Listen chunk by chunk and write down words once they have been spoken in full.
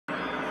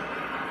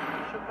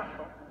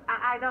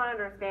I don't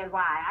understand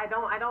why. I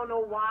don't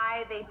know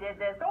why they did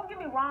this. Don't get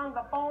me wrong,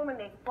 the foam and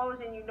the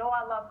explosion, you know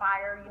I love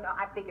fire. You know,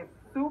 I think it's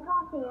super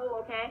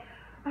cool, okay?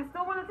 I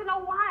still wanted to know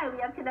why. We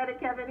have Kinetic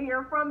Kevin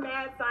here from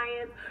Mad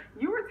Science.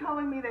 You were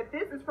telling me that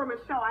this is from a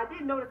show. I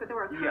did notice that there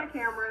were a ton of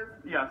cameras.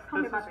 Yes,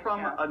 this is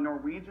from a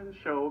Norwegian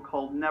show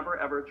called Never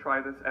Ever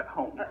Try This at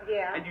Home.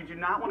 Yeah. And you do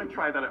not want to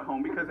try that at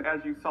home because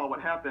as you saw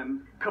what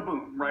happened,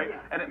 kaboom, right?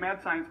 Yes. And at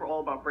Mad Science, we're all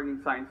about bringing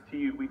science to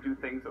you. We do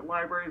things at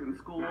libraries and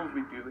schools.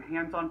 We do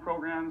hands-on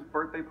programs,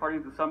 birthday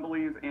parties,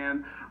 assemblies,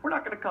 and we're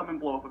not going to come and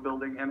blow up a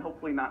building and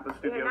hopefully not the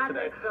studio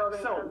today.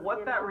 So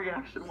what that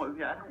reaction was,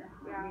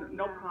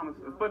 no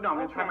promises, but no, I'm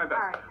going to try my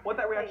best. What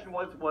that reaction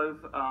was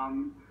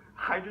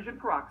hydrogen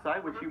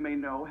peroxide, which you may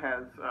know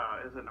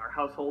is in our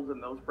households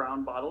in those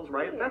brown bottles,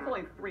 right? That's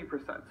only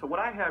 3%. So what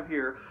I have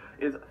here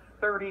is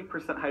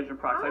 30% hydrogen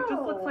peroxide.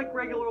 Just looks like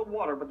regular old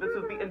water, but this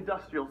is the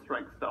industrial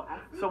strength stuff.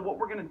 So what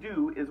we're going to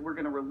do is we're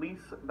going to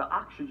release the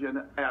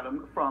oxygen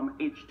atom from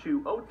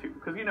H2O2,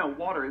 because you know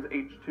water is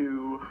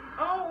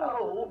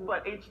H2O,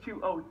 but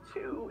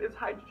H2O2 is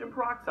hydrogen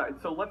peroxide.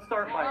 So let's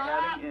start by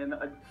adding in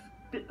a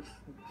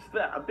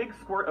big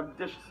squirt of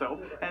dish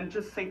soap, and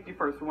just safety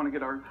first. We want to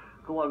get our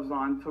gloves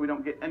on so we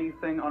don't get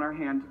anything on our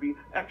hand to be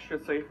extra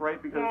safe,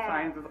 right? Because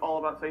science is all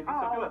about safety.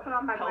 So do it. Put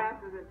on my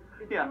glasses.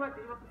 Did you want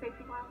the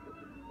safety glasses?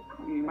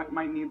 You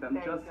might need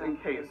them just in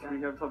case we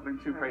have something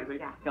too crazy.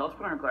 Yeah, let's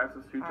put on our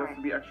glasses too, just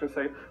to be extra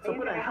safe. So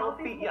put a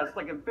healthy,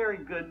 like a very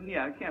good,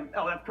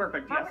 that's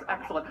perfect, yes,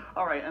 excellent.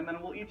 All right, and then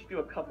we'll each do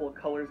a couple of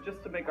colors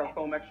just to make our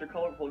foam extra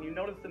colorful. You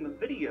noticed in the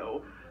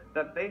video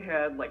that they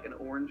had like an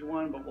orange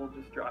one, but we'll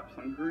just drop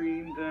some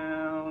green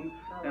down,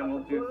 and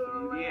we'll do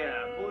some,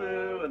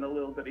 blue, and a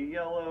little bit of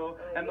yellow.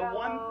 And the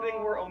one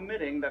thing we're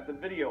omitting that the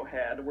video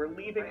had, we're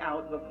leaving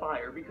out the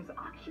fire, because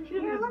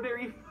oxygen is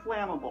very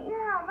flammable.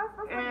 Yeah, let's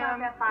not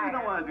that fire. We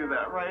don't want to do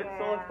that, right?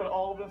 So let's put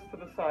all this to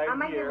the side here. I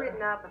might get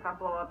written up if I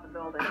blow up the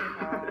building.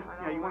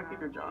 Yeah, you want to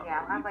keep your job.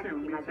 Yeah, I'd like to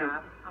keep my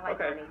job. I like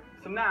money.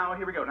 So now,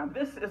 here we go. Now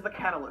this is the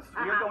catalyst.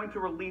 We are going to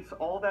release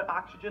all that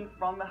oxygen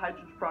from the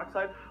hydrogen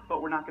peroxide,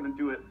 but we're not going to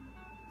do it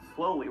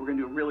slowly. We're going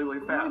to do it really, really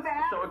fast.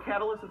 So a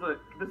catalyst is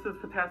this is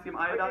potassium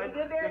iodide.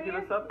 You're going to do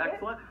this up.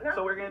 Excellent.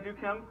 So we're going to do,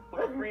 Kim,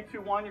 3,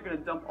 2, 1. You're going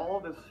to dump all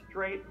of this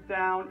straight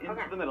down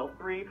into the middle.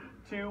 3,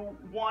 2,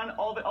 1.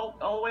 All the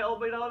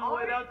way down to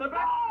the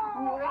back.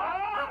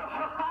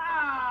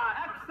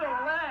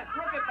 Excellent.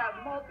 Look at that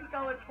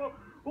multicolored foam.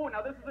 Oh,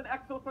 now this is an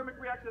exothermic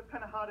reaction. It's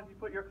kind of hot if you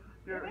put your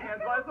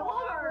hands on it. It's a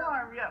little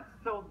warm, yes.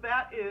 So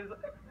that is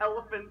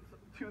elephant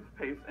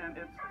toothpaste, and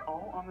it's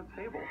all on the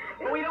table.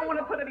 But we don't want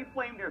to put any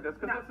flame near this,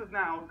 because this is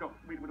now, we don't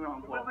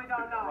want to blow up.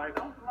 Right?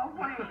 No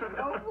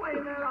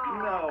flame at all.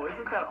 No,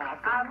 isn't that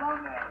awesome? I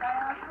love it.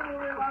 I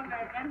absolutely love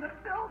it. And the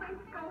building's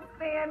still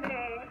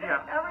standing.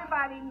 Yeah.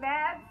 Everybody,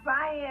 Mad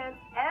Science,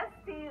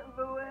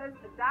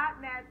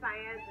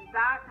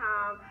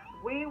 stlewis.madscience.com.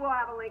 We will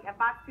have a link at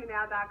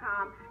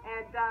fox2now.com,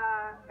 and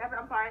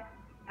I'm sorry,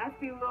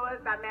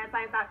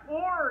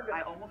 stlewis.madscience.org.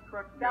 I almost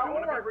corrected you. I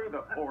want to be rude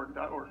though. .org.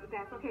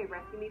 That's okay.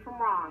 Rescue me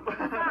from wrong. It's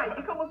fine.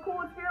 You come with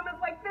cool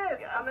experiments like this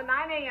on the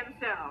 9 a.m.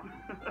 show.